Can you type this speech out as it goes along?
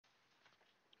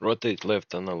Rotate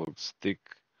left analog stick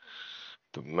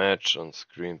to match on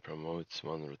screen, promotes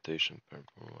one rotation per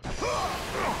moment.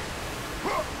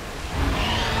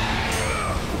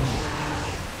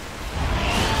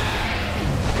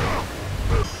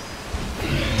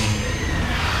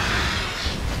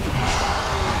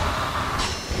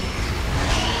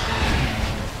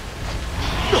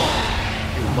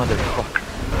 You motherfucker.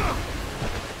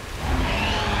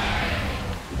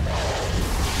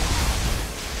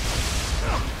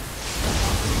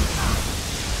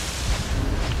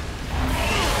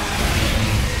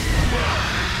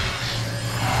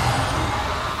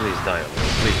 Please die on me,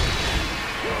 please.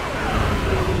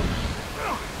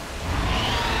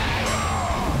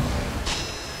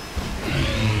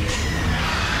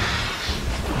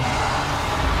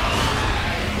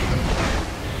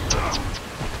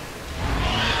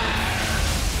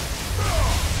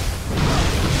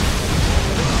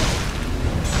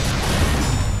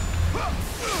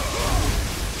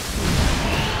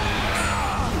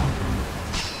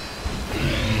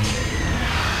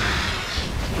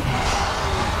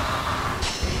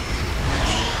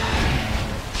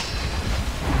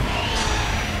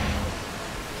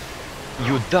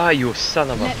 You die, you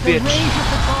son of a Let bitch! the rage of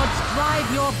the gods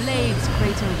drive your blades,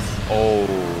 Kratos. Oh,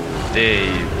 they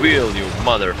will, you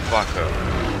motherfucker!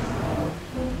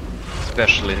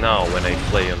 Especially now when I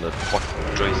play on the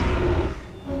fucking joystick.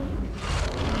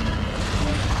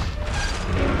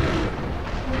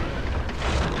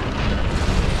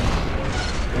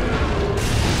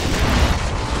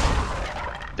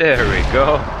 There we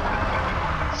go!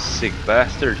 Sick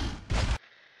bastard!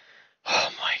 Oh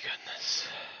my goodness.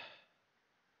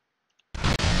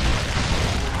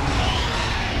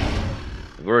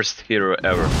 Worst hero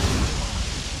ever.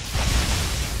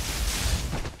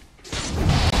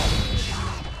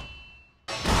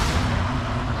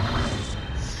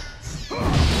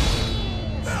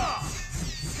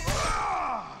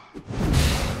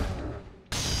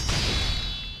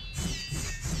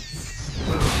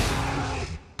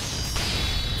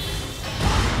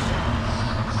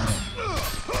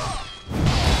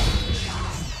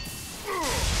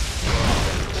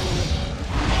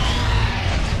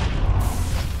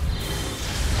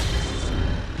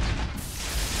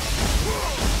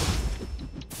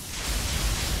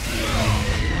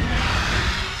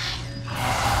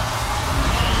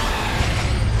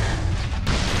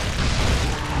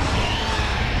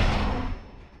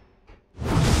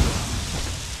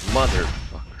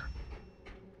 Motherfucker.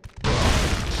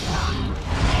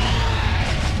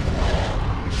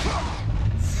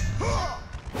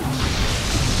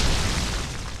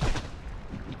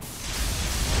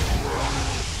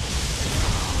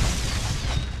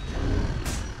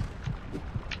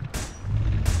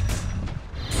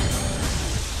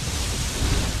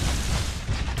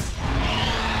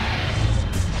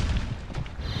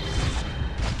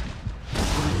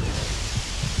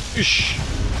 Ish.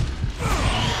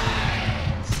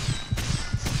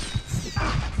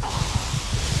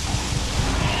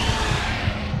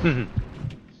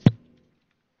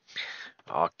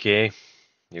 Okay,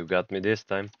 you got me this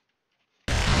time.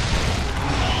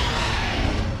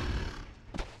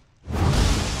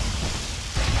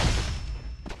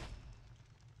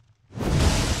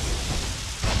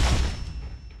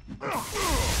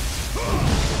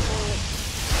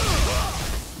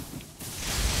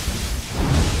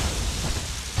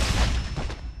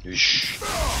 Ish.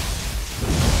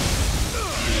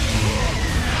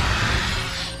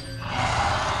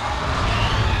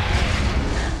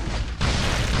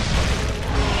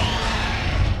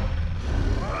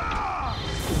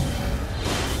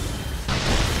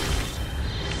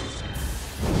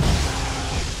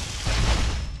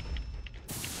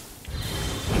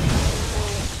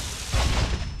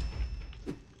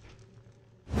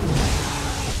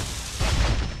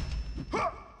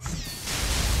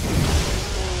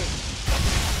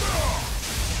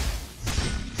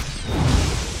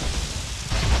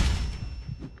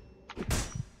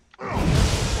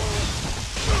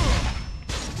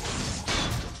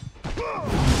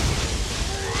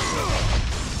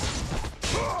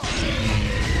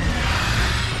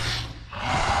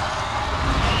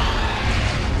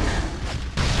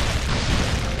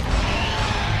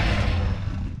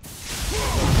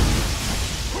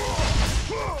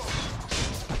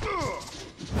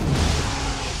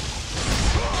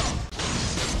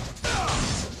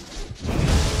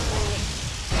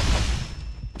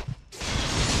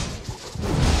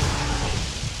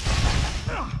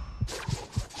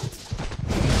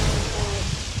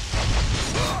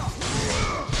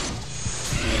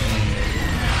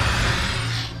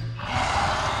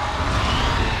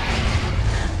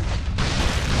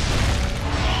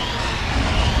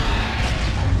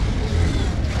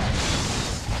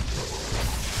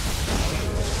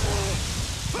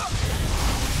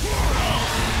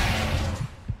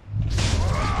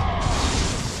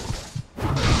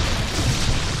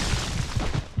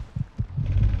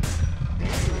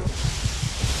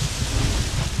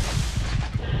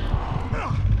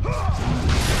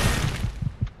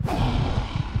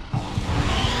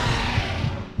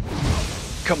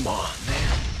 Come on, man.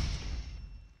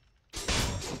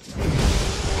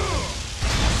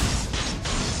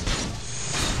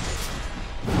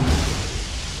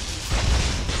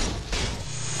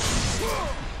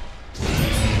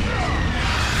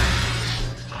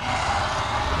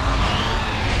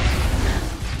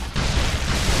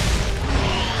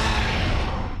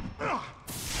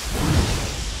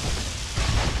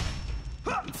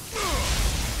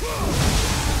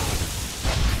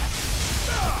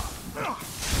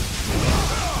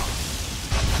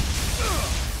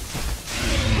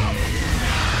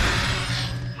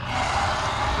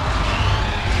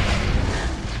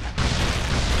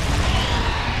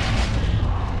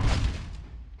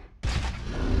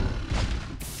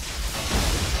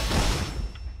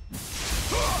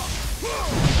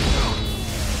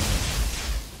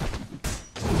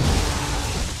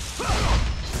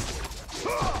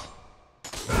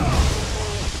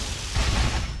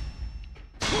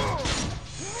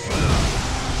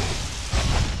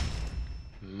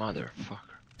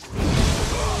 Motherfucker.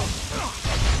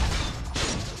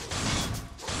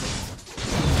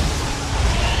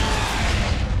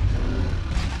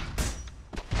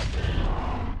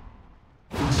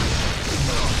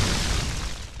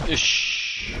 Ish.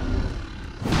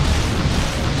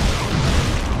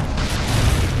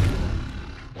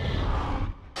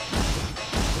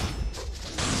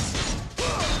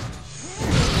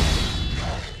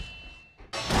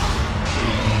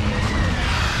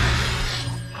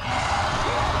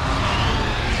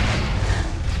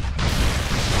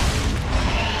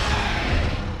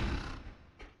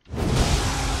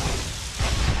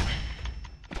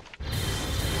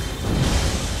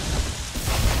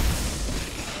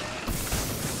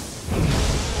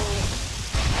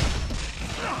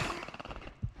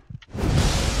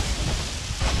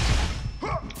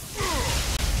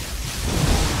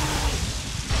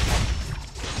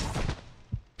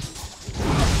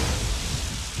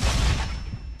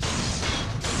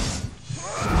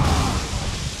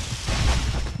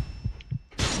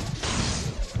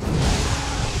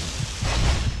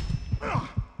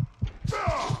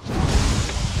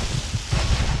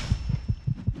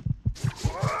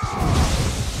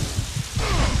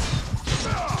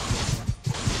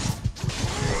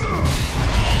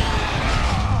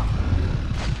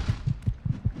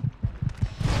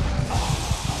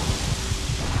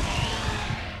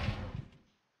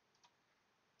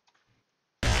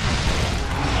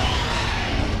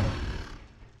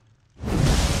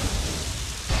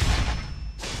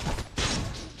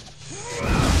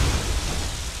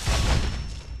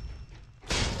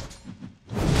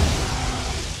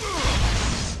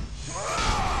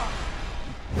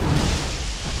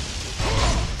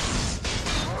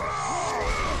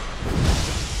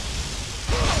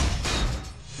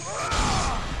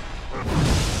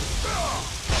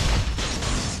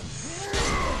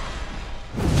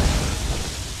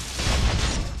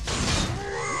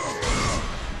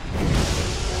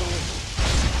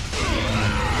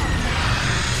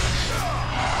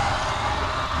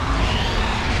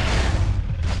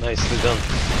 Nicely done.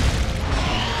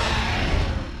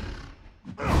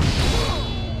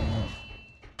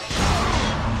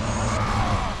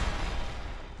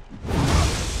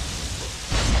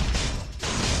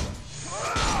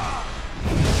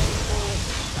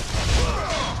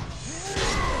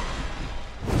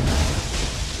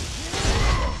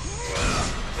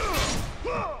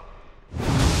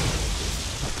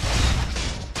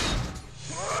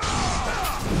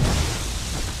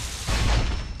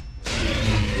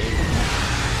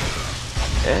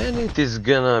 And it is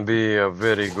gonna be a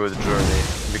very good journey,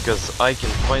 because I can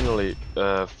finally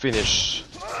finish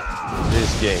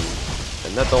this game.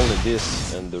 And not only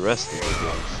this, and the rest of the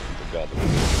games in the God of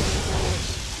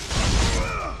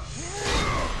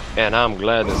War. And I'm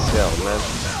glad as hell, man.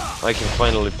 I can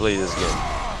finally play this game.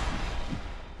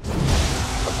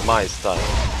 At my style.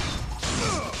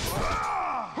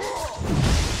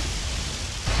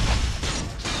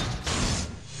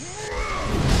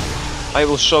 I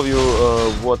will show you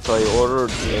what I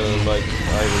ordered, like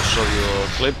I will show you a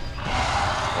clip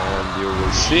and you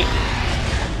will see.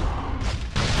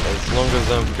 As long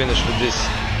as I'm finished with this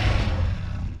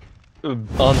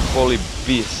unholy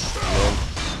beast, man,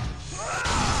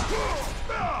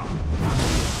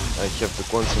 I have to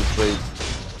concentrate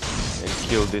and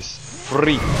kill this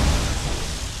freak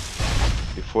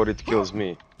before it kills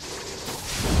me.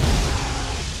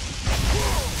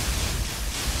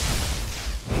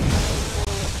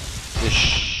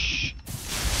 Ish.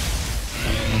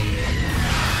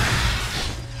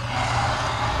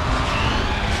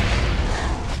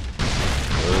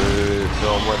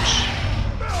 How much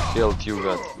health you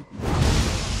got?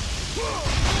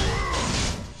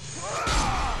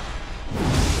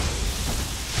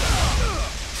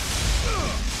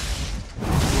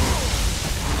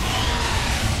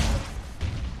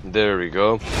 There we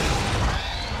go.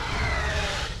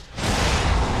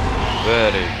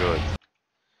 Very good.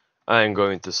 I'm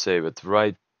going to save it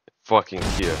right fucking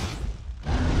here.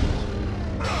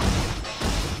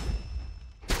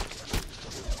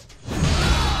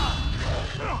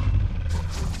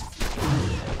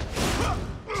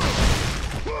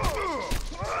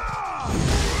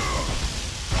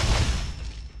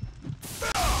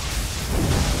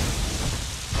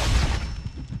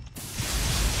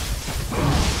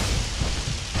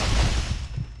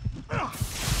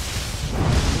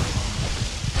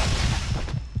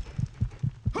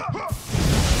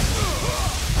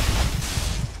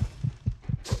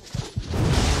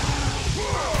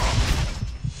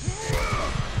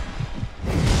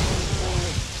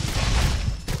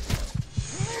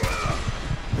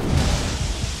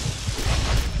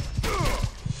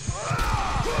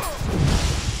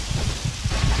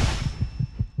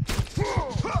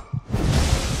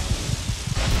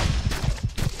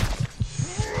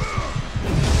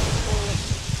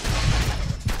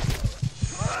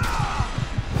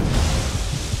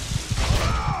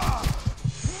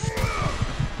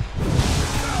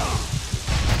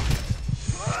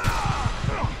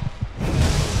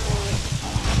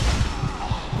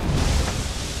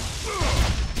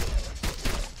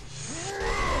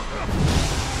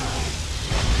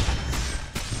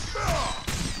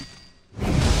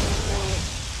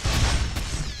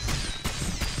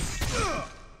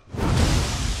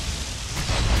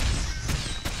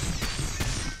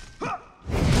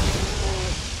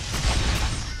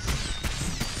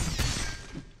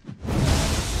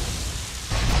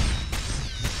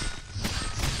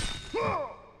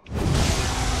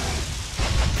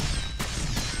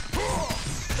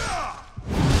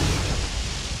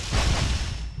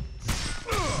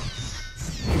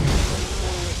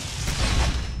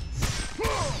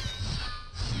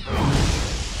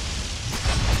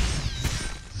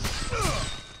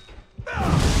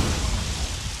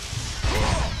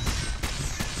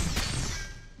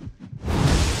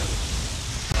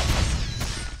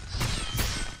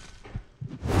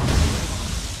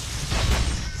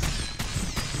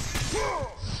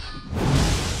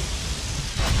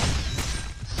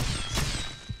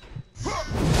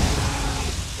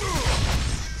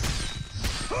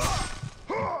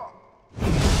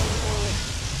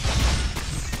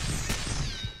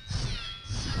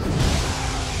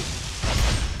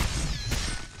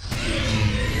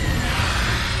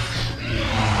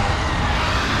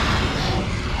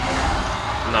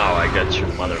 Now I got you,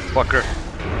 motherfucker.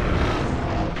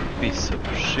 Piece of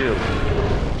shit.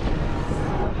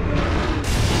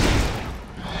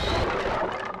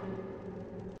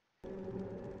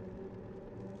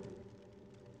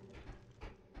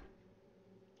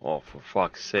 Oh, for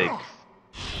fuck's sake.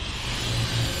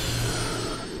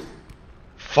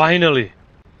 Finally!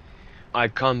 I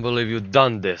can't believe you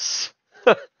done this.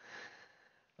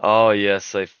 Oh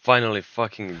yes, I finally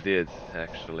fucking did,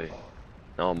 actually.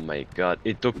 Oh my god,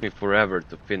 it took me forever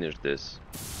to finish this.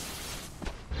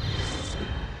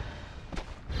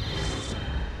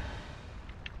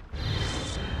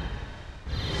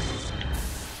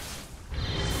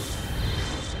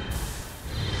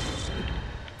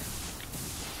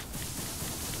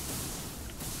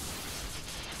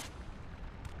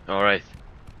 Alright.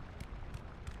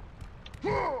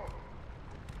 You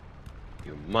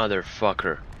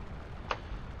motherfucker.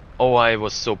 Oh, I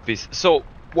was so pissed. So,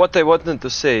 what I wanted to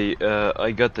say,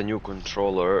 I got a new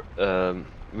controller,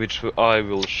 which I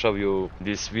will show you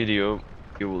this video.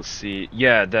 You will see,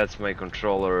 yeah, that's my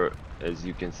controller. As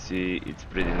you can see, it's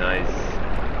pretty nice.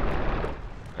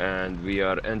 And we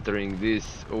are entering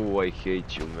this. Oh, I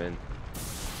hate you, man.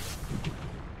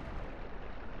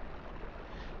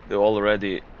 The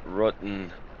already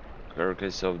rotten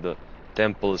carcass of the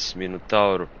temple's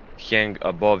Minotaur hang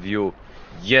above you.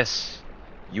 Yes,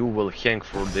 you will hang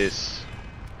for this,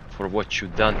 for what you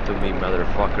done to me,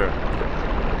 motherfucker.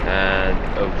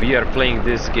 And we are playing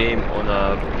this game on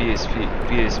a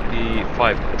PSP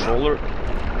 5 controller,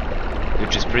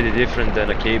 which is pretty different than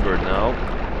a keyboard now.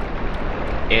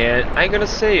 And I'm gonna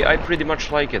say I pretty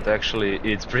much like it, actually.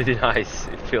 It's pretty nice.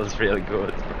 It feels really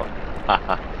good.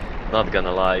 Not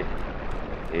gonna lie,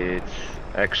 it's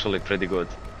actually pretty good.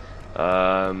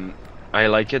 I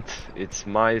like it. It's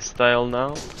my style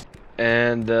now.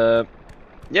 And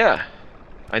yeah,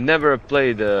 I never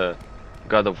played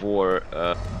God of War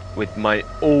with my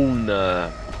own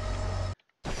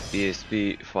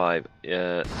PSP 5.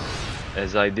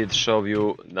 As I did show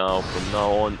you, now from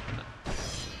now on,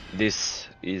 this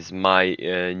is my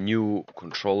new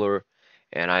controller,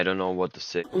 and I don't know what to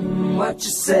say. What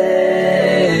you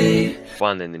say?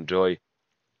 Fun and enjoy.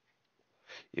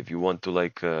 If you want to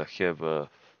like have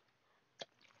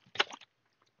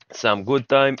some good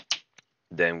time,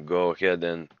 then go ahead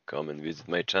and come and visit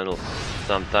my channel.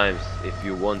 Sometimes if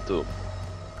you want to,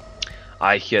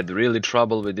 I had really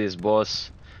trouble with this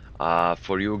boss.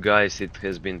 For you guys it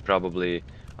has been probably,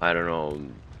 I don't know,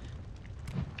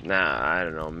 I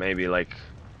don't know, maybe like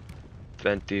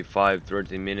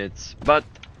 25-30 minutes, but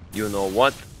you know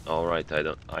what? All right, I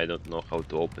don't know how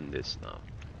to open this now.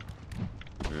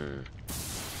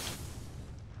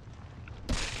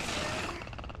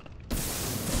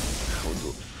 How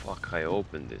the fuck I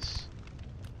open this?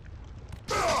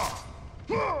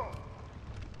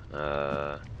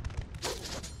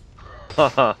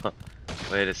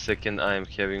 Wait a second, I'm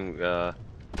having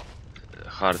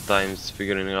hard times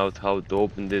figuring out how to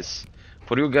open this.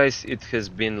 For you guys it has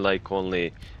been like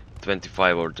only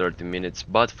 25 or 30 minutes,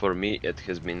 but for me it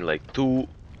has been like 2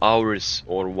 hours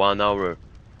or 1 hour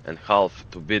and half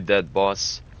to beat that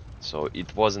boss. So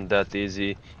it wasn't that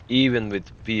easy, even with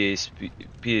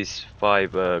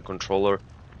PS5 controller.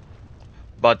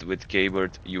 But with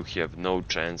keyboard you have no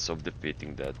chance of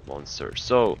defeating that monster.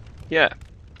 So yeah,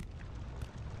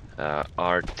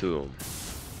 R2.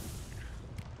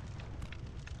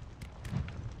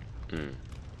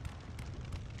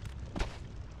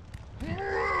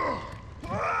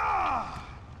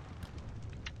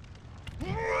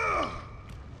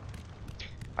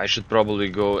 I should probably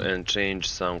go and change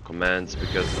some commands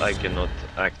because I cannot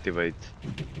activate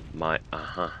my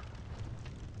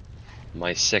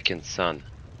my second son.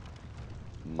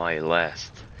 My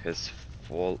last has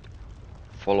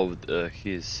followed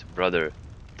his brother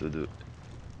to the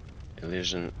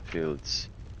Elysian fields.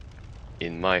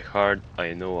 In my heart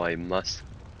I know I must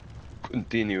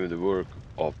continue the work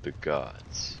of the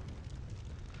gods.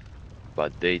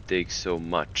 But they take so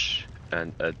much,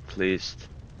 and at least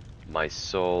my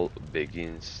soul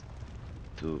begins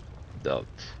to doubt.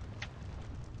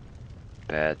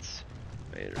 Pets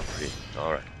made free.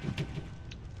 Alright.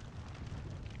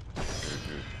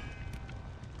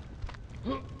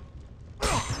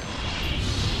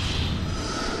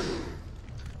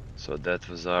 So that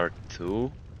was our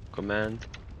R2 command.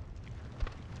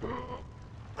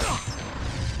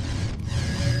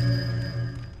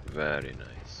 Very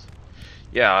nice.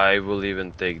 Yeah, I will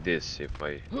even take this if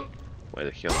I... Why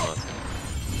the hell not?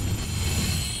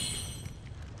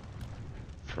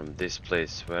 From this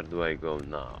place, where do I go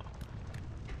now?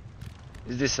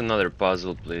 Is this another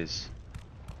puzzle, please?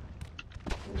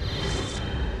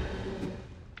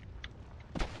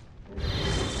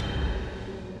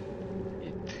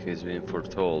 It has been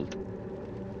foretold.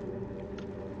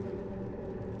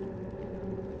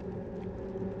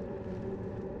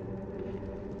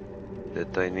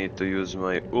 That I need to use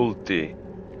my ulti.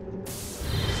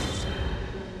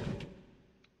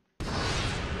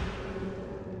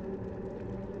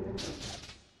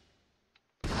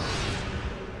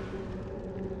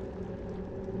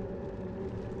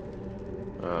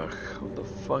 How the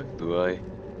fuck do I?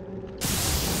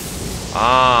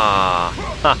 Ah!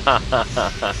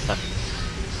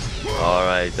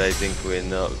 Alright, I think we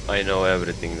know. I know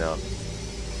everything now.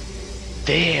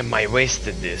 Damn, I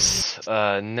wasted this.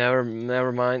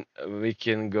 Never mind. We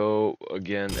can go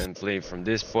again and play from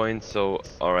this point. So,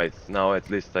 alright, now at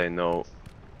least I know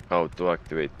how to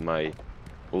activate my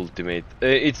ultimate.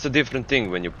 It's a different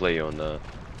thing when you play on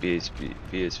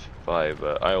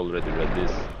PS5. I already read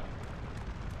this.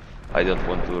 I don't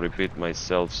want to repeat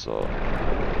myself, so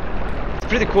it's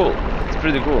pretty cool. It's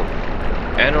pretty cool.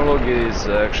 Analog is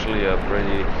actually a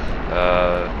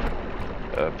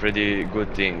pretty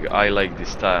good thing. I like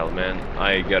this style, man.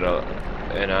 I'm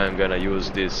gonna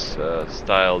use this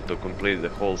style to complete the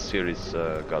whole series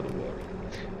God of War.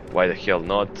 Why the hell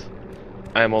not?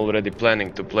 I'm already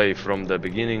planning to play from the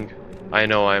beginning. I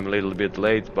know I'm a little bit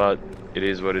late, but it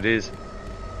is what it is.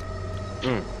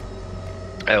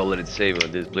 I already saved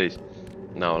on this place.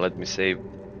 Now let me save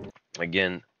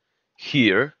again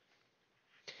here.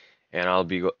 And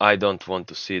I don't want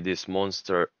to see this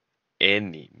monster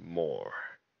anymore.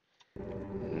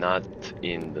 Not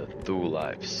in the 2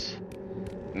 lives.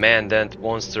 Man, that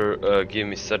monster gave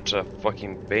me such a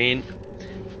fucking pain.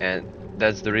 And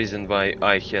that's the reason why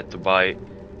I had to buy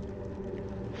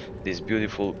this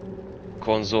beautiful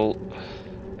console.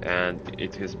 And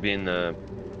it has been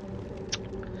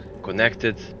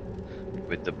connected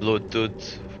with the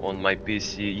Bluetooth on my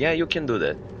PC. Yeah, you can do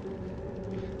that.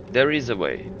 There is a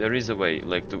way,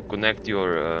 like to connect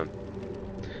your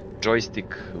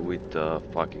joystick with the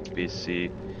fucking PC,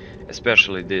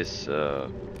 especially this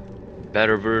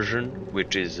better version,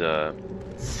 which is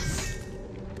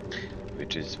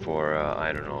for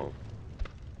I don't know,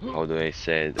 how do I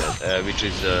say that? Which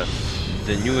is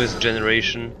the newest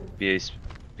generation,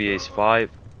 PS5.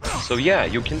 So yeah,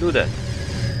 you can do that.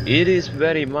 It is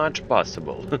very much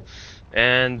possible.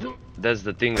 And that's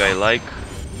the thing I like,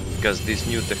 because this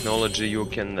new technology you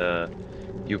can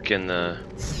you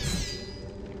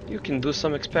can do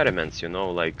some experiments, you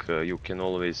know, like you can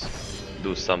always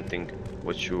do something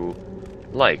what you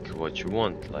like, what you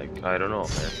want. Like, I don't know,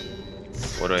 man.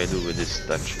 What do I do with this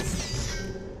touch?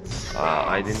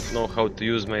 I didn't know how to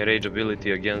use my rage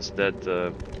ability against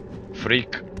that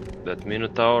freak, that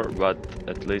Minotaur, but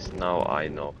at least now I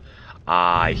know.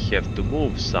 I have to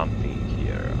move something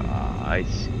here. I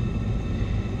see.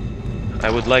 I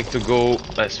would like to go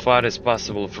as far as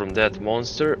possible from that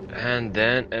monster, and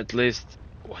then at least...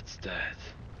 What's that?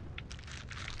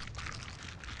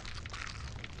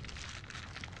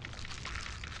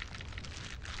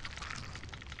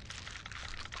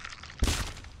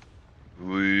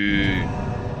 Wee.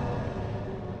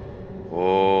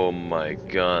 Oh my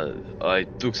god, I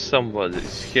took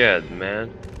somebody's head,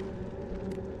 man.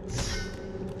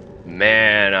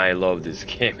 Man, I love this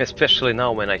game, especially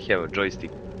now when I have a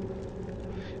joystick.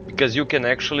 Because you can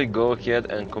actually go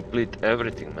ahead and complete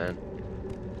everything, man.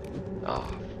 Ah,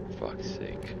 for fuck's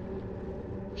sake.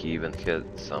 He even had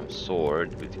some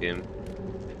sword with him,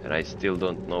 and I still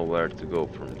don't know where to go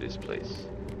from this place.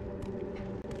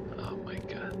 Oh my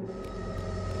god.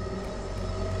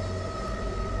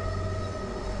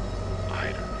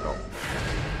 I don't know.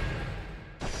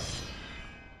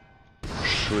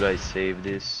 Should I save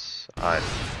this? I don't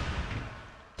know.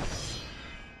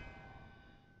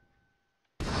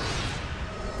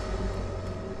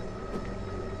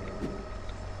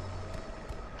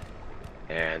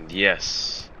 And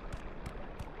yes,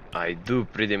 I do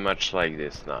pretty much like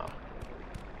this now.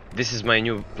 This is my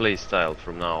new playstyle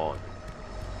from now on.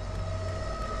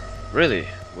 Really,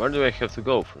 where do I have to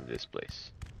go from this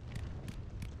place?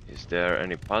 Is there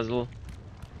any puzzle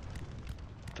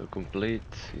to complete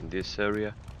in this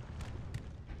area?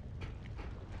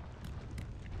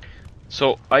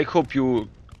 So I hope you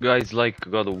guys like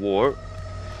God of War.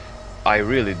 I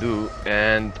really do,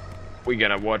 and we're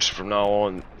gonna watch from now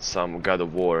on some God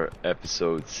of War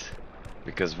episodes,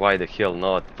 because why the hell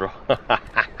not, bro?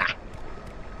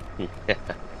 Yeah.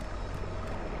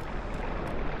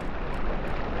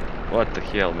 What the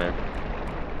hell, man?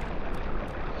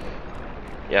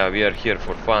 Yeah, we are here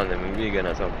for fun, and we're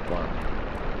gonna have fun.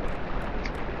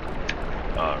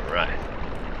 Alright.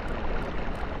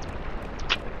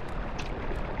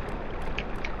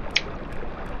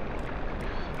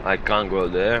 I can't go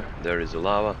there, there is a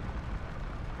lava.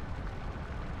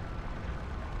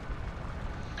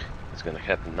 What's gonna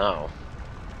happen now?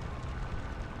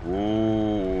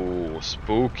 Ooh,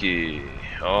 spooky.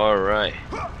 Alright.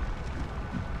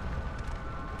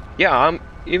 Yeah, I'm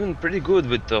even pretty good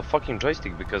with the fucking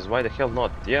joystick, because why the hell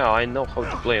not? Yeah, I know how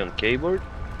to play on keyboard.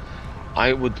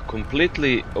 I would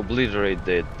completely obliterate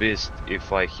that beast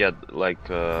if I had like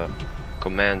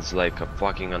commands like a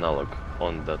fucking analog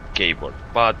on the keyboard,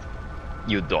 but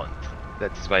you don't.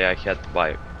 That's why I had to buy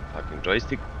a fucking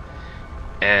joystick.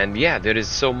 And yeah, there is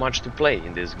so much to play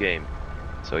in this game.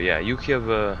 So yeah, you have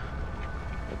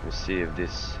let me see if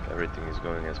this everything is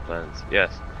going as planned.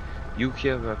 Yes, you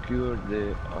have acquired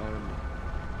the arm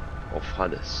of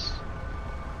Hades.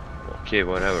 Okay,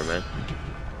 whatever, man.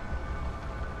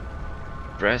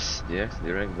 Press the X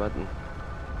direct button,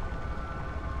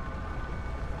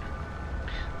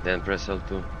 then press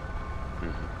L2.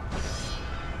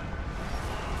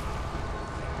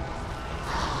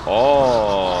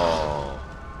 Oh,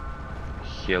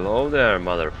 hello there,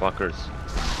 motherfuckers.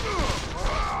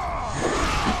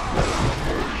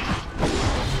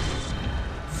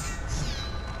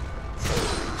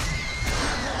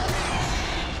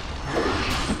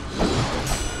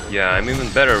 Yeah, I'm even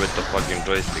better with the fucking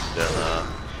joystick than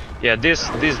yeah, this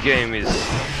game is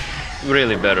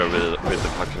really better with the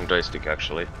fucking joystick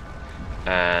actually.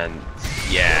 And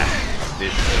yeah,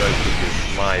 this joystick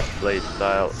is my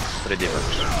playstyle pretty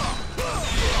much.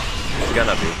 It's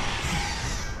gonna be.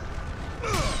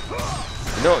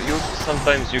 No,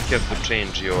 sometimes you have to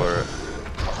change your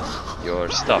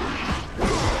stuff.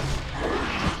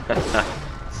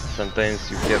 Sometimes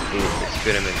you have to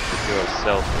experiment with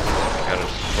yourself and kind of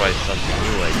try something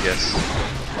new, I guess.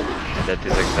 And that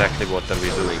is exactly what are we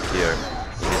doing here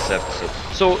in this episode.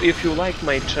 So if you like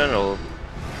my channel,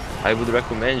 I would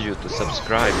recommend you to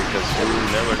subscribe, because you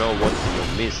will never know what you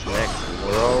miss next,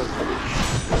 bro.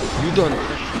 You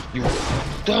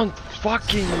don't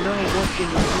fucking know what can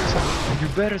you miss. You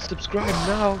better subscribe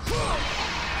now.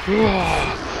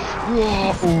 Ooh,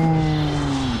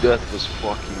 that was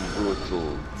fucking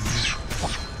brutal.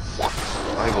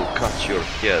 I will cut your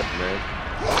head, man.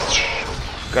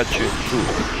 Cut you in two.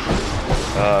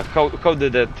 How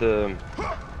did that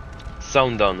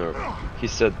sound on her? He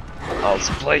said, I'll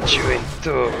split you in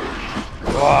two.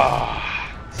 Wow.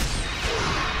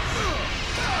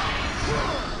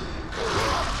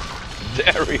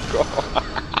 There we go.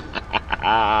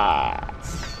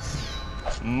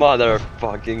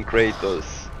 Motherfucking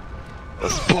Kratos. A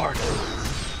Spartan.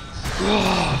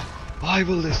 I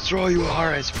will destroy you,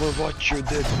 Ares, for what you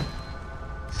did.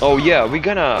 Oh yeah, we're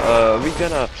gonna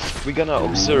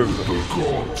observe the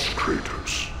gods,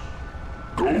 Kratos.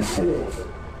 Go forth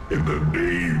in the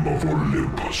name of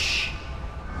Olympus.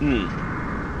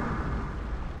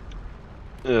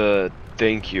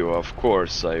 Thank you, of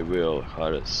course I will,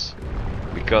 Ares.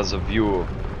 Because of you,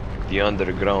 the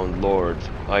underground lord,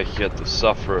 I had to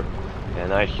suffer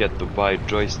and I had to buy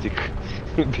joystick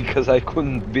because I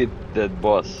couldn't beat that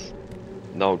boss.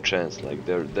 No chance, like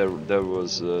there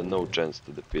was no chance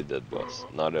to defeat that boss,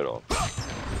 not at all.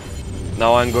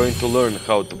 Now I'm going to learn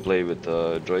how to play with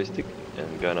joystick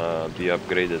and gonna be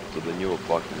upgraded to the new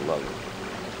fucking level.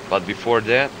 But before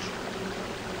that,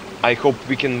 I hope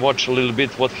we can watch a little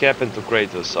bit what happened to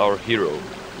Kratos, our hero.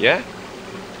 Yeah?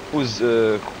 Who's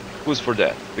for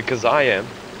that? Because I am.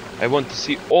 I want to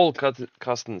see all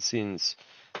custom scenes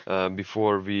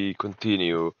before we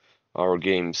continue our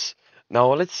games.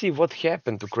 Now let's see what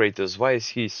happened to Kratos. Why is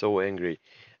he so angry?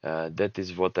 That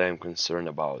is what I am concerned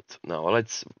about. Now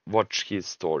let's watch his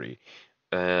story.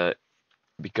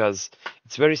 Because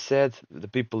it's very sad the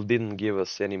people didn't give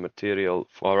us any material.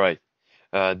 Alright.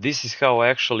 This is how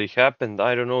actually happened.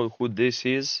 I don't know who this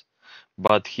is,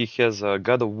 but he has a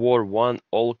God of War 1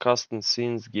 all custom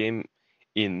scenes game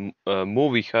in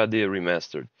movie HD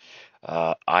remastered.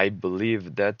 I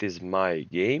believe that is my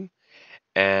game,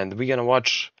 and we're gonna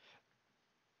watch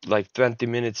like 20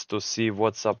 minutes to see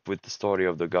what's up with the story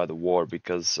of the God of War,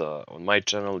 because on my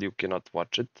channel you cannot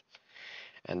watch it,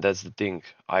 and that's the thing.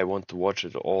 I want to watch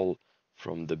it all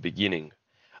from the beginning.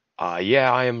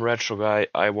 Yeah, I am retro guy.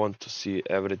 I want to see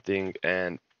everything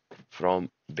and from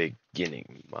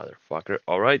beginning, motherfucker.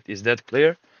 Alright, is that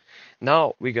clear?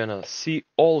 Now we're gonna see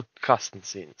all custom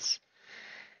scenes.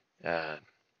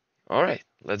 Alright,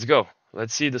 let's go.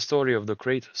 Let's see the story of the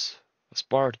Kratos, a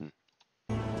Spartan.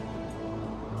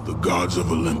 The gods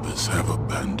of Olympus have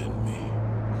abandoned me.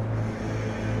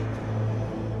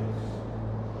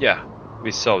 Yeah,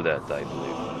 we saw that, I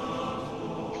believe.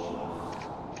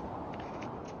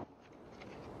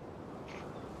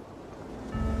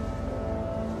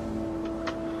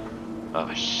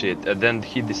 Ah shit, and then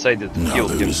he decided to kill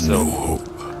Now there is no himself. hope.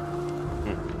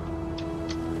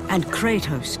 And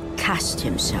Kratos cast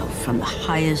himself from the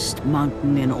highest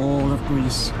mountain in all of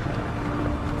Greece.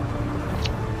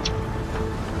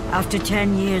 After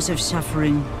 10 years of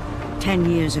suffering, 10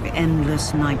 years of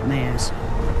endless nightmares,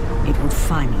 it would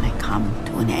finally come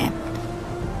to an end.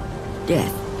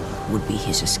 Death would be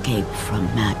his escape from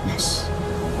madness.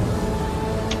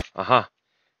 Aha.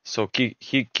 So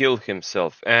he killed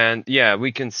himself, and yeah,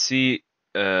 we can see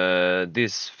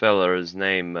this feller's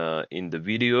name in the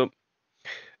video.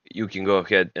 You can go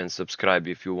ahead and subscribe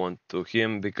if you want to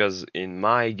him, because in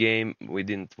my game we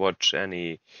didn't watch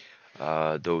any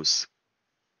those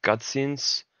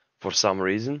cutscenes for some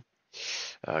reason.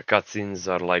 Cutscenes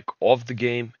are like off the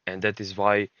game, and that is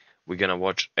why we're gonna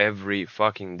watch every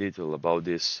fucking detail about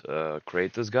this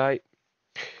Kratos guy.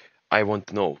 I want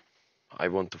to know. I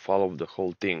want to follow the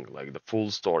whole thing, like the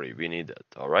full story. We need that,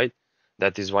 alright?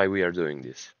 That is why we are doing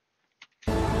this.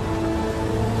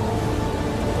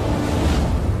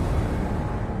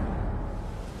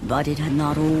 But it had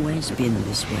not always been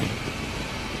this way.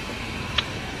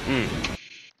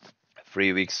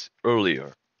 3 weeks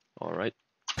earlier, alright?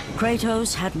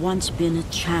 Kratos had once been a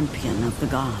champion of the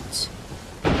gods.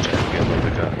 Champion of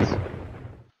the gods.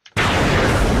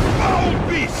 Foul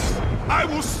beast! I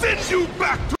will send you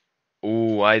back to...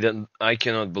 Ooh, I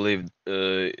cannot believe,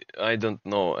 I don't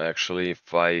know actually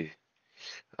if I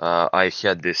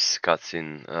had this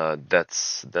cutscene.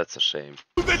 That's a shame.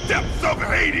 the depths of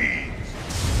Hades!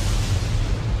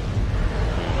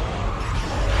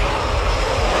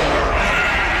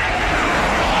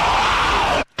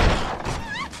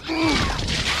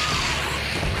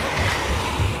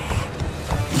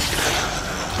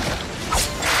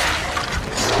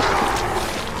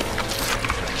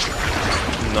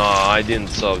 No, I didn't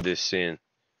solve this scene.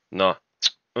 No.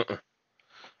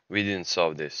 We didn't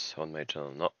solve this on my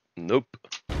channel. No. Nope.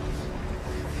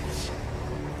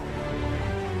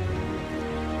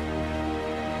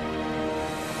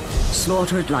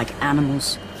 Slaughtered like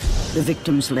animals, the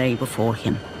victims lay before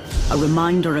him, a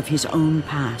reminder of his own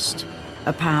past,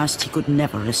 a past he could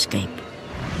never escape.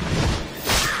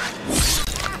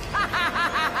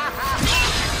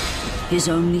 His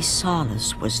only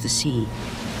solace was the sea.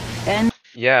 And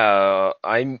Yeah,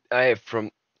 I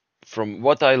from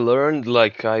what I learned,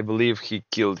 like I believe he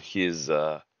killed his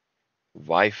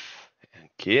wife and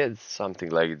kids, something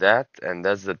like that, and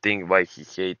that's the thing why he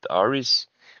hates Ares.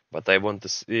 But I want to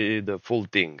see the full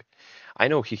thing. I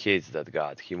know he hates that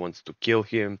god. He wants to kill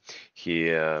him.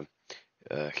 He's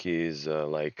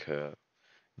like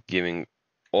giving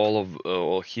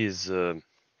all his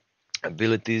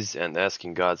abilities and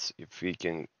asking gods if he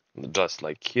can just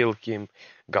like kill him.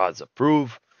 Gods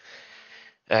approve.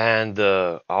 And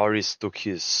Ares took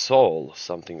his soul,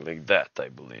 something like that, I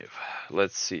believe.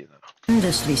 Let's see now.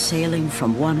 endlessly sailing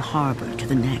from one harbor to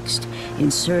the next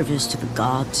in service to the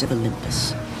gods of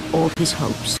Olympus. All his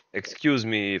hopes. Excuse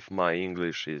me if my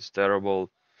English is terrible.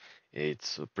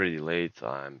 It's pretty late.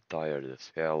 I'm tired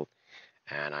as hell,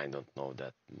 and I don't know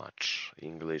that much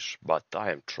English, but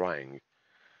I am trying.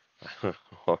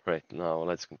 Alright, now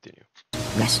let's continue.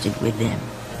 Rested with them.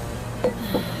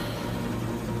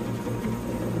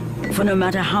 For no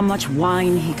matter how much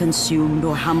wine he consumed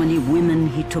or how many women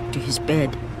he took to his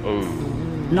bed,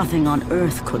 nothing on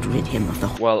earth could rid him of the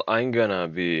Well, I'm gonna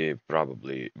be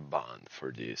probably banned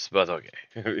for this, but okay.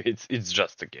 it's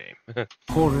just a game.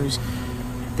 horrors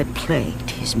that plagued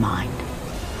his mind.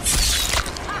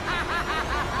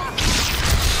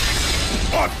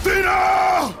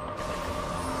 Athena!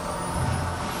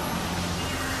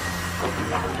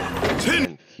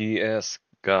 And he asked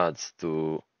gods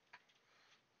to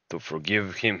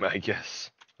forgive him, I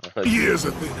guess. Years,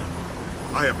 Athena.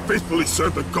 I have faithfully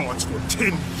served the gods for 10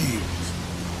 years.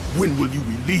 When will you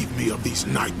relieve me of these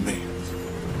nightmares?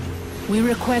 We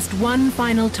request one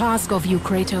final task of you,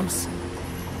 Kratos.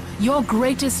 Your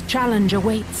greatest challenge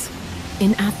awaits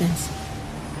in Athens,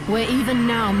 where even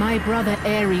now my brother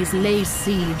Ares lays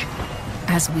siege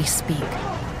as we speak.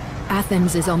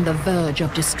 Athens is on the verge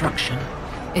of destruction.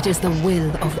 It is the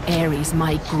will of Ares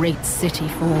my great city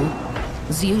fall.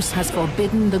 Zeus has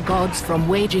forbidden the gods from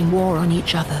waging war on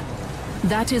each other.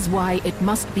 That is why it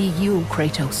must be you,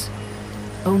 Kratos.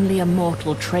 Only a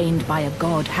mortal trained by a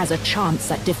god has a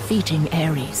chance at defeating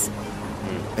Ares.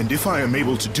 And if I am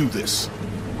able to do this,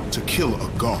 to kill a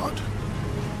god,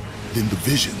 then the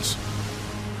visions,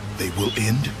 they will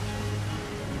end?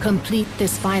 Complete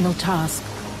this final task,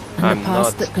 and the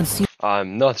past that consumes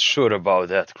I'm not sure about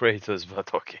that, Kratos,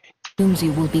 but okay.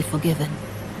 you will be forgiven.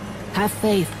 Have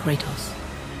faith, Kratos.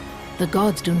 The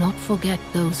gods do not forget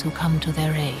those who come to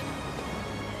their aid.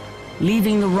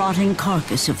 Leaving the rotting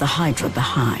carcass of the Hydra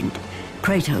behind,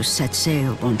 Kratos set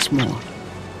sail once more.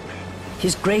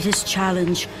 His greatest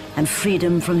challenge and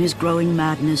freedom from his growing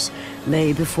madness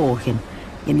lay before him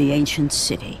in the ancient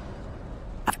city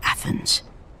of Athens.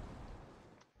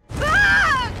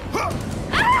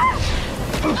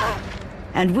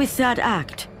 And with that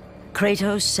act,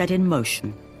 Kratos set in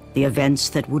motion the events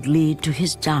that would lead to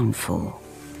his downfall.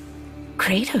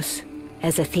 Kratos,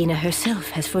 as Athena herself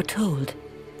has foretold.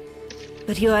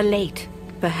 But you are late,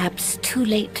 perhaps too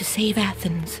late to save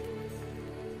Athens.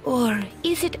 Or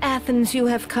is it Athens you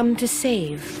have come to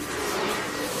save?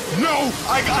 No!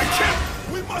 I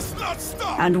can't! We must not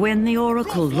stop! And when the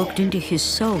Oracle looked into his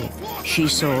soul, she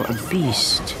saw a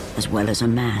beast as well as a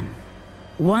man.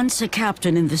 Once a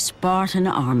captain in the Spartan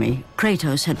army,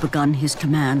 Kratos had begun his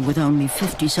command with only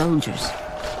 50 soldiers.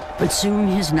 But soon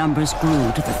his numbers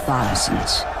grew to the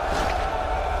thousands.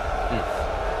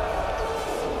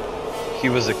 He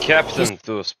was a captain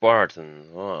to a Spartan.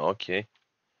 Oh, okay.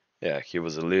 Yeah, he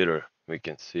was a leader. We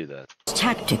can see that. His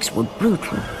tactics were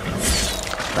brutal,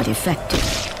 but effective.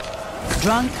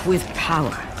 Drunk with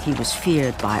power, he was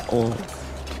feared by all,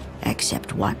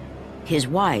 except one. His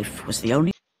wife was the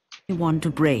only one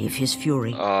to brave his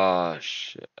fury. Ah,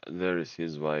 shit. There is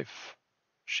his wife.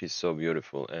 She's so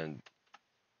beautiful. And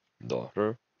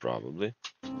daughter, probably.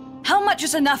 How much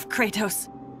is enough, Kratos?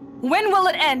 When will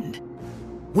it end?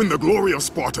 When the glory of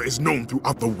Sparta is known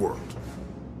throughout the world.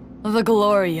 The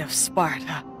glory of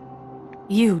Sparta.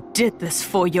 You did this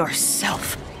for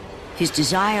yourself. His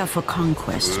desire for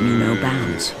conquest knew no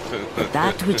bounds, but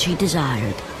that which he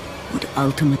desired would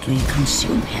ultimately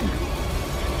consume him.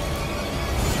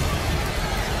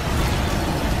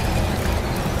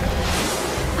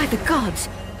 By the gods,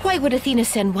 why would Athena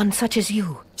send one such as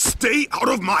you? Stay out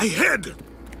of my head!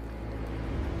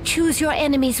 Choose your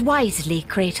enemies wisely,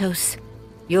 Kratos.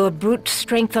 Your brute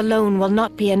strength alone will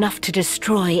not be enough to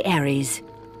destroy Ares.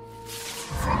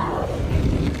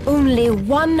 Only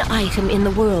one item in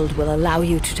the world will allow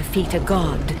you to defeat a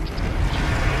god.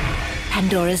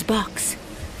 Pandora's box.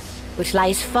 which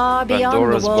lies far beyond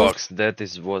Pandora's the walls box. That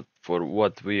is what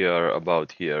we are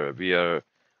about here. We are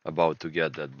about to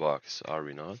get that box, are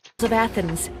we not? of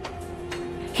Athens,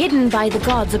 hidden by the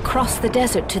gods across the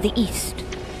desert to the east.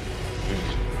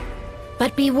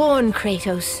 But be warned,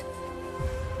 Kratos.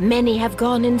 Many have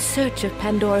gone in search of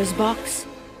Pandora's box.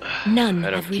 None I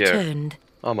don't have care. returned.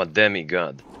 I'm a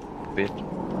demigod, bitch.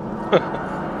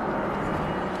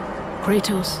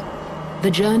 Kratos,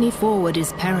 the journey forward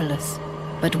is perilous,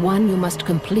 but one you must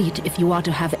complete if you are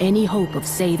to have any hope of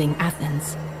saving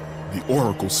Athens. The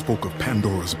Oracle spoke of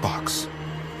Pandora's box.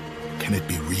 Can it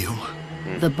be real?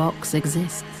 The box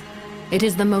exists. It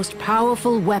is the most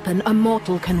powerful weapon a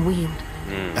mortal can wield.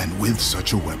 And with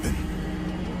such a weapon,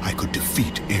 I could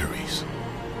defeat Ares.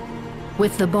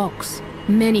 With the box,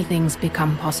 many things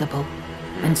become possible,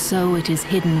 and so it is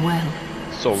hidden well.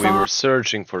 So we were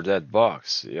searching for that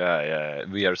box. Yeah,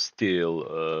 we are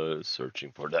still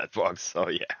searching for that box. So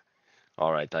yeah.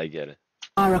 Alright, I get it.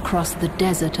 Far across the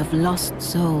desert of lost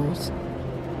souls.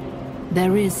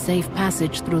 There is safe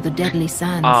passage through the deadly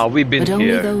sands, we've been but only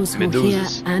here. those who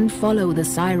Medusas. hear and follow the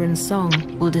siren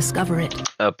song will discover it.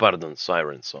 Pardon,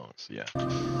 siren songs, yeah.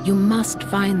 You must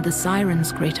find the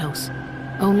sirens, Kratos.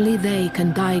 Only they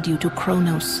can guide you to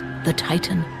Kronos, the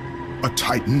Titan. A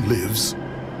Titan lives?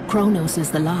 Kronos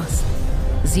is the last.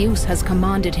 Zeus has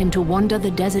commanded him to wander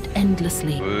the desert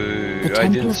endlessly. The I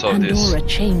temple didn't of saw this. Pandora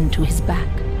chained to his back,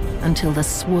 until the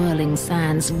swirling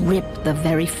sands rip the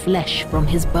very flesh from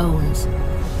his bones.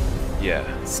 Yeah.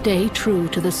 Stay true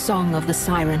to the song of the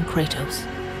siren, Kratos.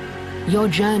 Your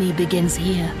journey begins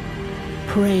here.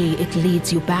 Pray it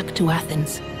leads you back to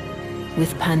Athens,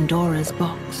 with Pandora's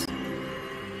box.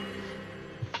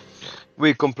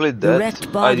 We complete The that. wrecked I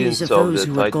didn't bodies of solve those that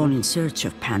who had title. gone in search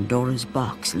of Pandora's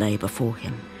box lay before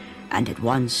him, and at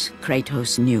once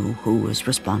Kratos knew who was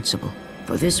responsible.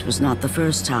 For this was not the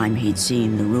first time he'd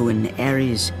seen the ruin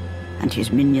Ares and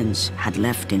his minions had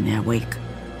left in their wake.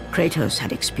 Kratos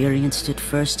had experienced it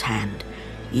firsthand,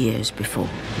 years before.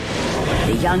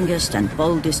 The youngest and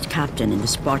boldest captain in the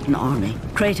Spartan army,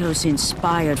 Kratos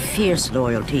inspired fierce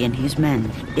loyalty in his men.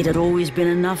 It had always been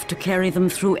enough to carry them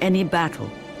through any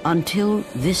battle, until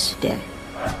this day.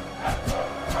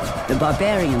 The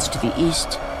barbarians to the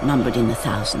east numbered in the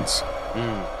thousands.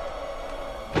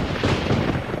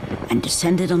 And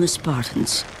descended on the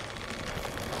Spartans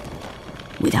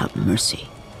without mercy.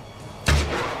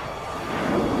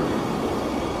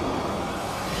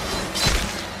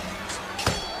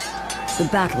 The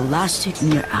battle lasted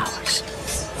near hours.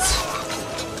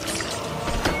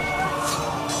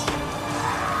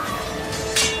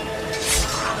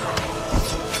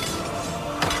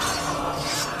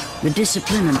 The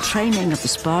discipline and training of the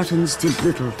Spartans did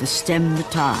little to stem the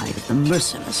tide of the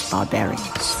merciless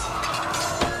barbarians.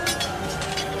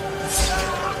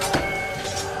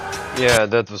 Yeah,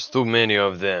 that was too many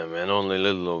of them and only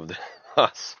little of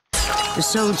us. The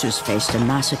soldiers faced a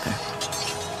massacre,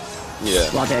 Yeah.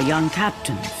 while their young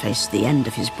captain faced the end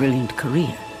of his brilliant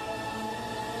career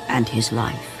and his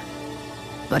life.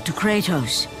 But to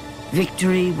Kratos,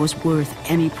 victory was worth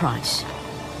any price,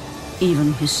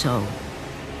 even his soul.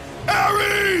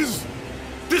 Ares!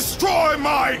 Destroy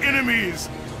my enemies,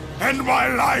 and my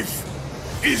life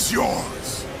is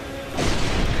yours.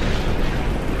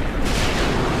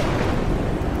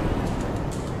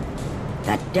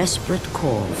 That desperate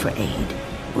call for aid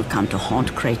would come to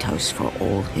haunt Kratos for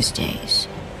all his days.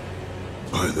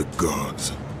 By the gods,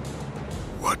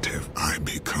 what have I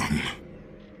become?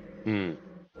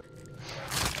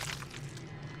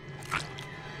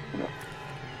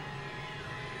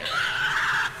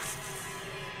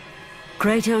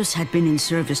 Kratos had been in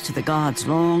service to the gods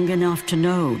long enough to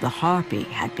know the Harpy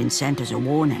had been sent as a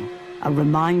warning, a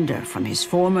reminder from his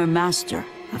former master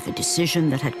of the decision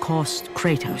that had cost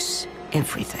Kratos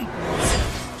everything.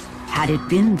 Had it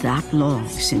been that long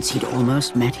since he'd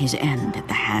almost met his end at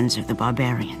the hands of the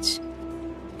barbarians?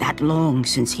 That long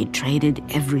since he'd traded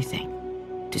everything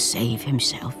to save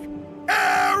himself?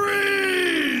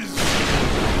 Ares!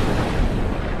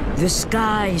 The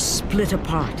sky split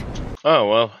apart, Oh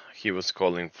well, he was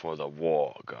calling for the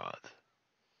war god.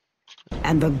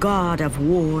 and the god of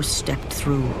war stepped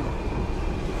through.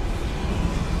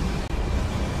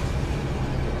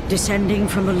 Descending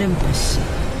from Olympus,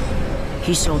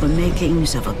 he saw the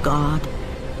makings of a god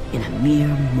in a mere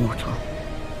mortal.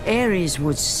 Ares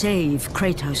would save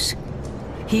Kratos.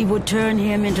 He would turn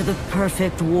him into the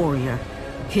perfect warrior,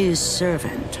 his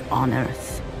servant on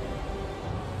Earth.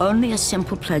 Only a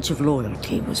simple pledge of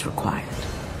loyalty was required.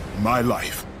 My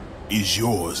life is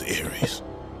yours, Ares.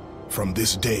 From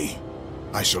this day,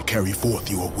 I shall carry forth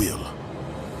your will.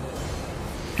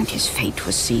 and his fate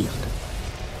was sealed.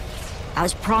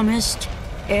 As promised,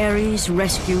 Ares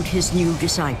rescued his new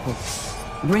disciple,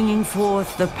 bringing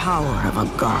forth the power of a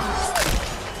god,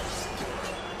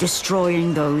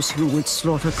 destroying those who would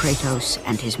slaughter Kratos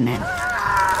and his men.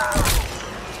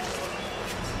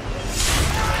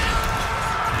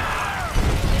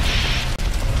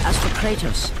 As for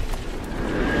Kratos,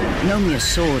 no mere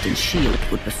sword and shield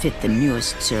would befit the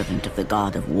newest servant of the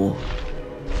god of war.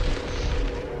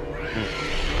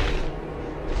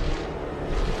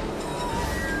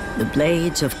 The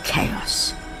blades of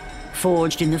chaos,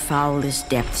 forged in the foulest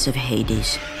depths of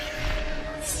Hades.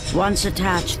 Once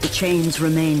attached, the chains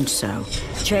remained so,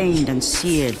 chained and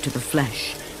seared to the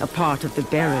flesh, a part of the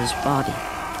bearer's body,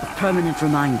 a permanent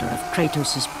reminder of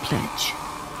Kratos' pledge.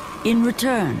 In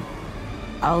return,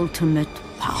 ultimate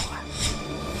power.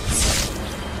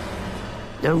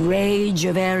 The rage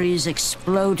of Ares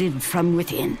exploded from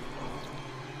within.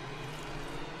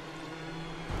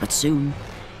 But soon,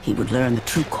 he would learn the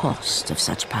true cost of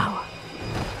such power.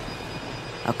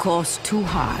 A cost too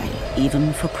high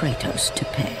even for Kratos to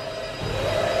pay.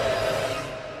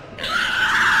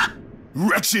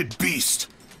 Wretched beast!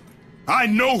 I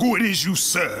know who it is you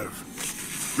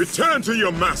serve! Return to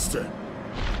your master!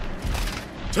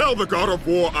 Tell the god of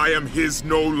war I am his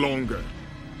no longer.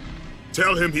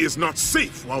 Tell him he is not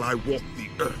safe while I walk the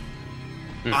earth.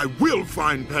 I will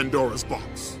find Pandora's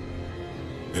box.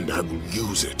 And I will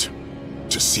use it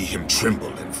to see him tremble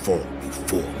and fall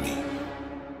before me.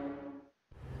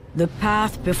 The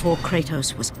path before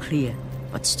Kratos was clear,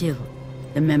 but still,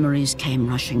 the memories came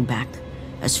rushing back,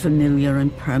 as familiar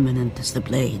and permanent as the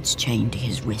blades chained to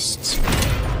his wrists.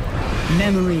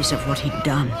 Memories of what he'd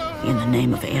done in the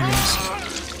name of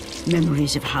Ares.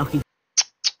 Memories of how he'd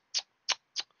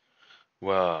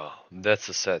Wow, that's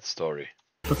a sad story.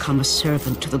 become a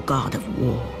servant to the god of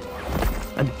war.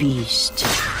 A beast,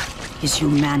 his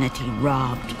humanity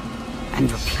robbed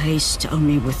and replaced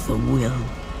only with the will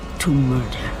to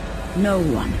murder. No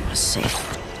one was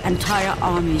safe. Entire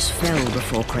armies fell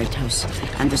before Kratos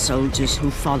and the soldiers who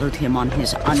followed him on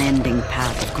his unending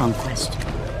path of conquest,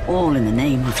 all in the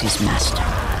name of his master.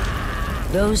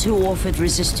 Those who offered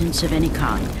resistance of any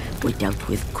kind were dealt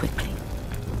with quickly.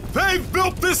 They've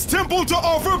built this temple to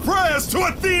offer prayers to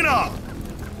Athena!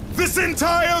 This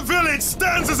entire village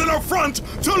stands as an affront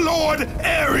to Lord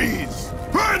Ares!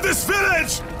 Burn this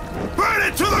village! Burn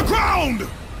it to the ground!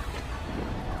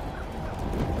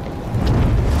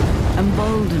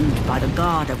 Emboldened by the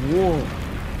god of war,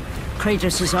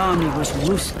 Kratos' army was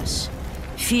ruthless,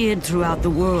 feared throughout the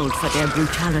world for their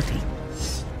brutality.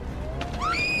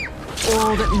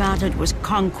 All that mattered was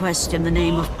conquest in the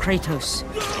name of Kratos,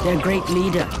 their great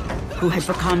leader, who had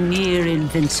become near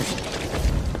invincible.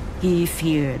 He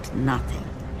feared nothing.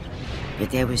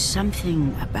 But there was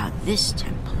something about this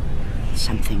temple,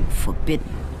 something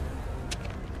forbidden.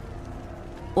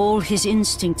 All his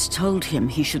instincts told him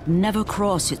he should never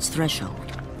cross its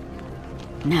threshold.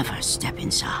 Never step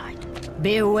inside.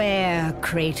 Beware,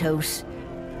 Kratos.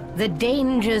 The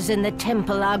dangers in the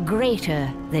temple are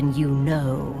greater than you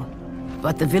know.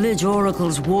 But the village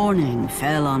oracle's warning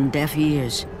fell on deaf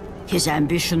ears. His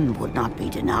ambition would not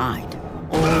be denied.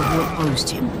 All who opposed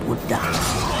him would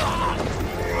die.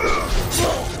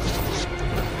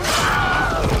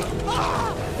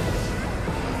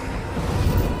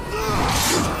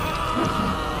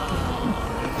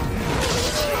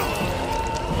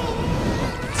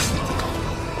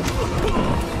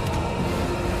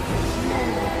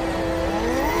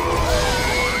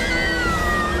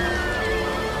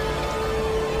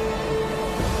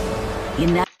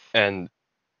 In that And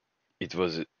it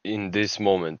was in this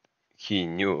moment he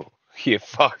knew he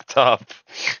fucked up.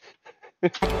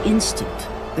 instant,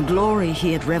 the glory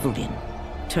he had reveled in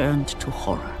turned to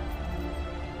horror.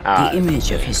 The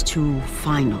image of his two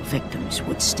final victims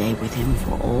would stay with him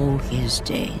for all his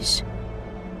days.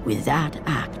 With that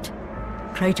act,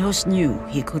 Kratos knew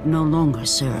he could no longer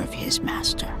serve his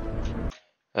master.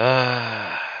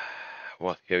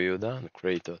 What have you done,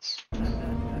 Kratos?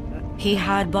 He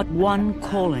had but one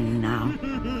calling now,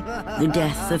 the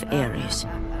death of Ares.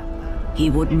 He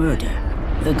would murder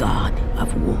the god of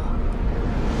war.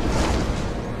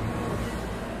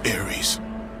 Ares,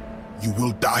 you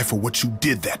will die for what you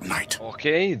did that night.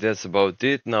 Okay, that's about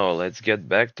it. Now let's get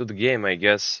back to the game, I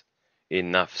guess.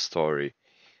 Enough story.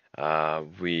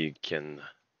 We can...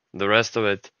 The rest of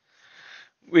it,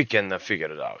 we can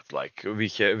figure it out. Like, we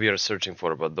are searching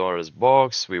for Pandora's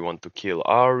box. We want to kill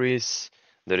Ares.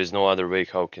 There is no other way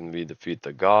how can we defeat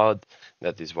the god.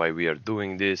 That is why we are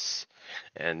doing this.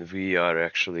 And we are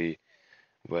actually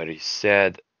very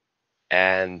sad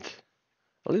and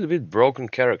a little bit broken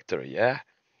character, yeah?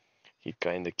 He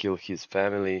kinda killed his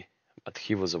family, but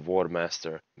he was a war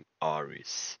master,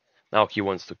 Ares. Now he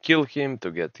wants to kill him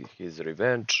to get his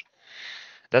revenge.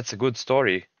 That's a good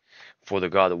story for the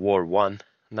God of War 1.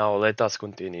 Now let us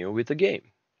continue with the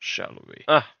game, shall we?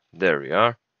 Ah, there we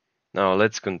are. Now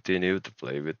let's continue to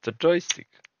play with the joystick.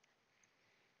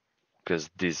 Because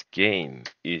this game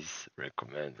is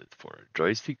recommended for a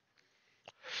joystick.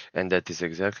 And that is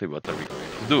exactly what I'm going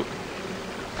to do.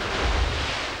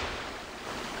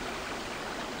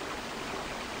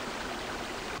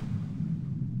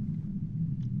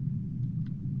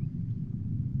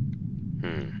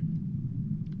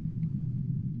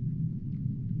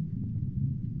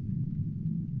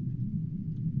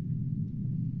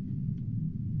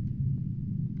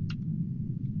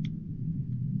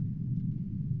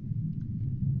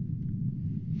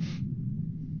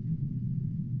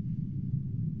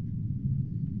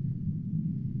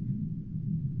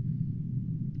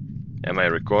 Am I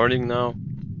recording now?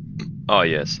 Oh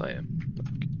yes, I am.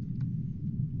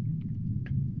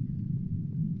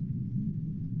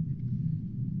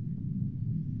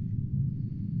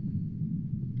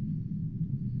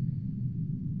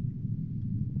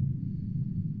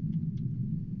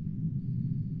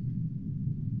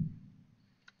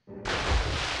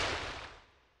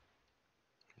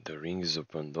 The rings of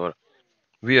Pandora.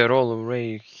 We are all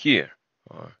already here.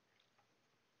 Or...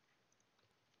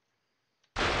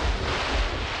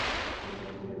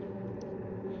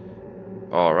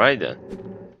 Alright then.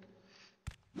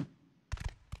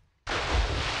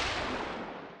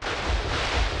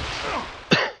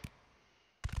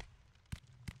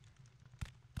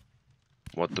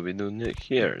 What do we do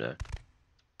here then?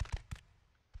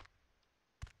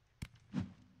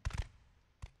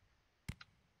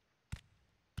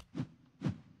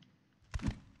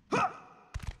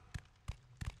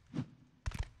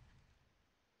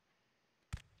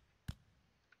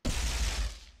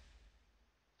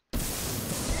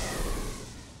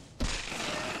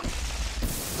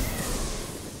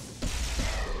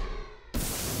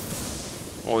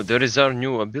 Oh, there is our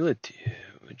new ability,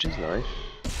 which is nice.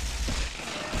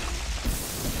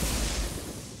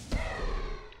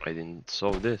 I didn't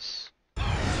saw this.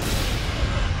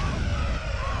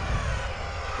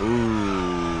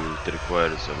 Ooh, it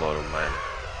requires a lot of mana.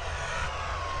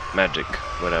 Magic,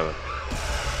 whatever.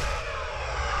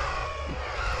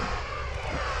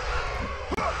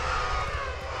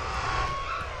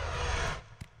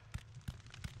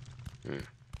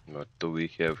 What do we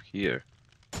have here?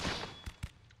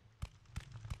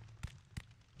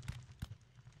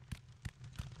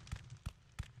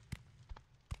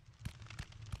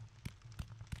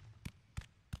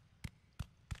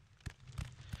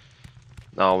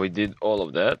 Now we did all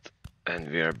of that,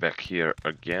 and we are back here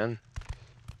again.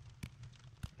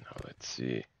 Now let's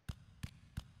see.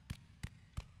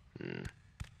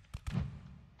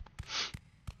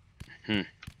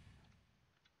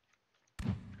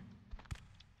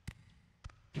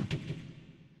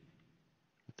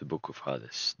 The Book of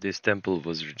Hades. This temple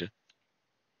was rejected.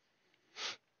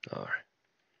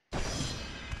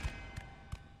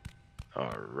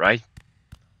 Alright.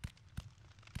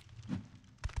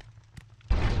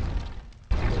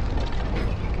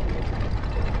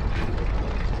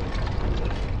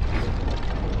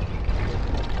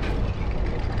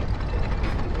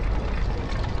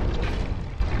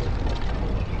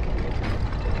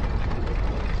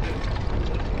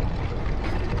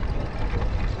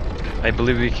 I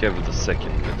believe we have the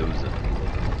second Medusa.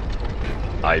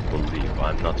 I believe,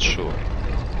 I'm not sure.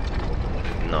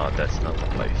 No, that's not the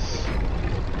place.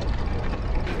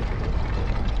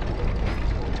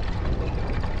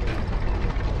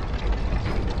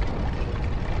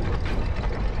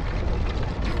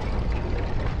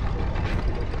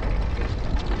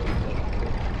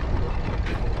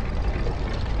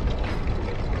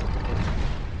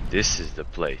 This is the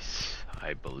place,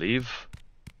 I believe.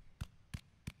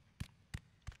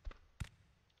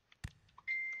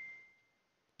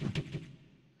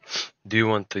 Do you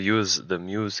want to use the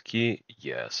Muse key?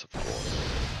 Yes, of course.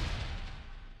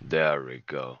 There we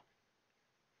go.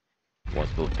 What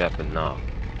will happen now?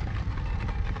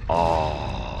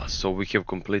 Oh, so we have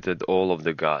completed all of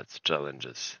the gods'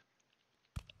 challenges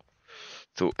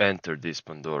to enter this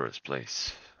Pandora's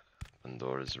place,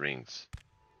 Pandora's rings.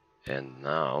 And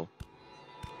now,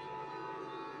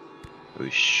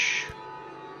 whoosh.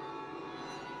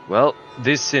 Well,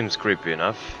 this seems creepy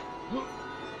enough.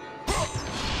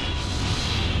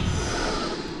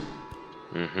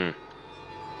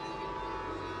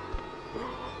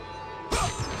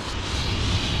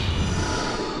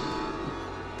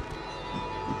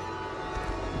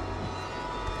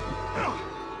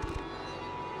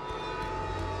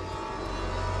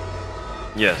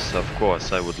 Yes, of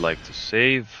course, I would like to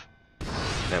save.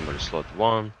 Memory slot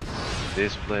 1.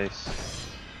 This place.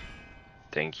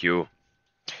 Thank you.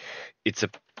 It's a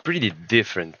pretty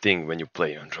different thing when you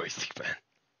play on joystick, man.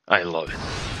 I love it.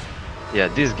 Yeah,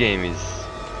 this game is...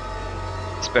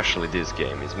 especially this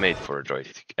game is made for a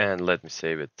joystick. And let me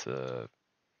save it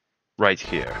right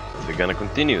here. We're gonna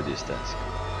continue this task.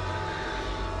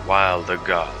 While the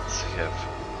gods have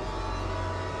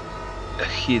a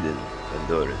hidden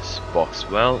Pandora's box,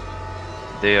 well,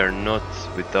 they are not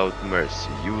without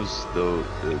mercy. Use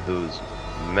those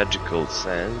magical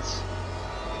sands,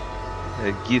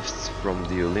 gifts from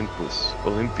the Olympians,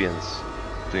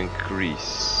 to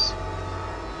increase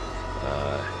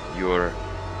your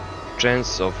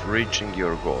chance of reaching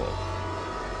your goal.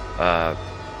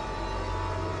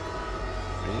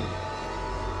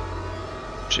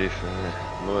 Chief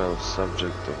loyal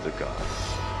subject of the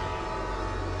gods.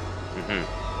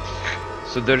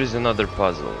 So there is another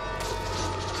puzzle.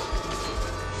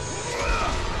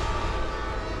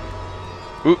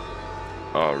 Ooh.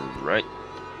 Alright.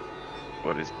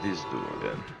 What is this doing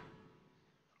then?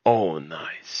 Oh,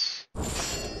 nice.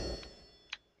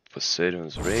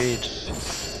 Poseidon's Rage.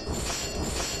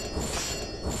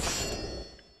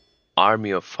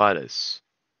 Army of Hades.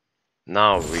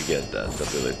 Now we get that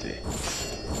ability.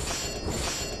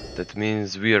 That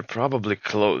means we are probably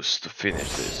close to finish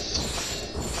this.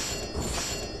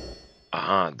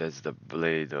 Aha, that's the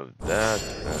Blade of that,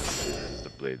 and this is the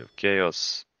Blade of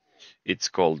Chaos. It's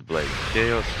called Blade of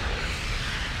Chaos,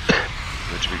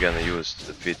 which we're gonna use to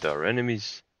defeat our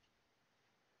enemies.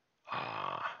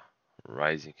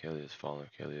 Rising Helios, Fallen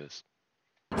Helios.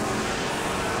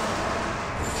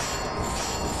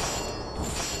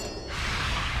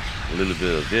 A little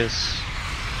bit of this.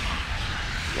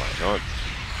 Why not?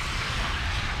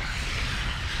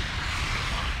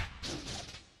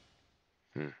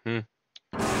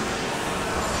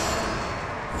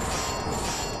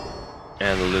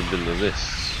 And a little bit of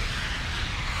this.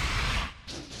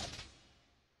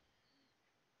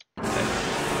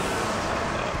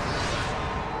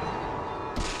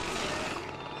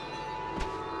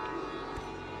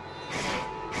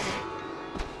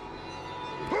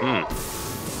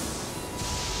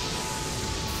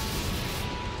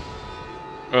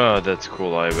 Oh, that's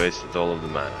cool. I wasted all of the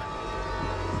mana.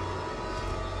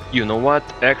 You know what?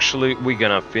 Actually, we're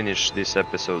gonna finish this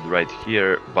episode right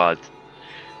here, but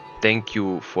thank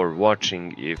you for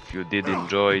watching. If you did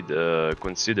enjoy,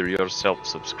 consider yourself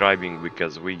subscribing,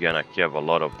 because we're gonna have a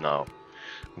lot of now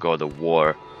God of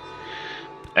War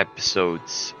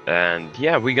episodes, and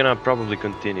yeah, we're gonna probably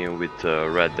continue with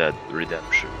Red Dead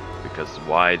Redemption, because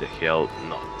why the hell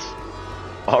not?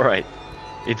 Alright,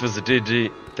 it was a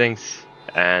GG, thanks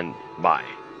and bye.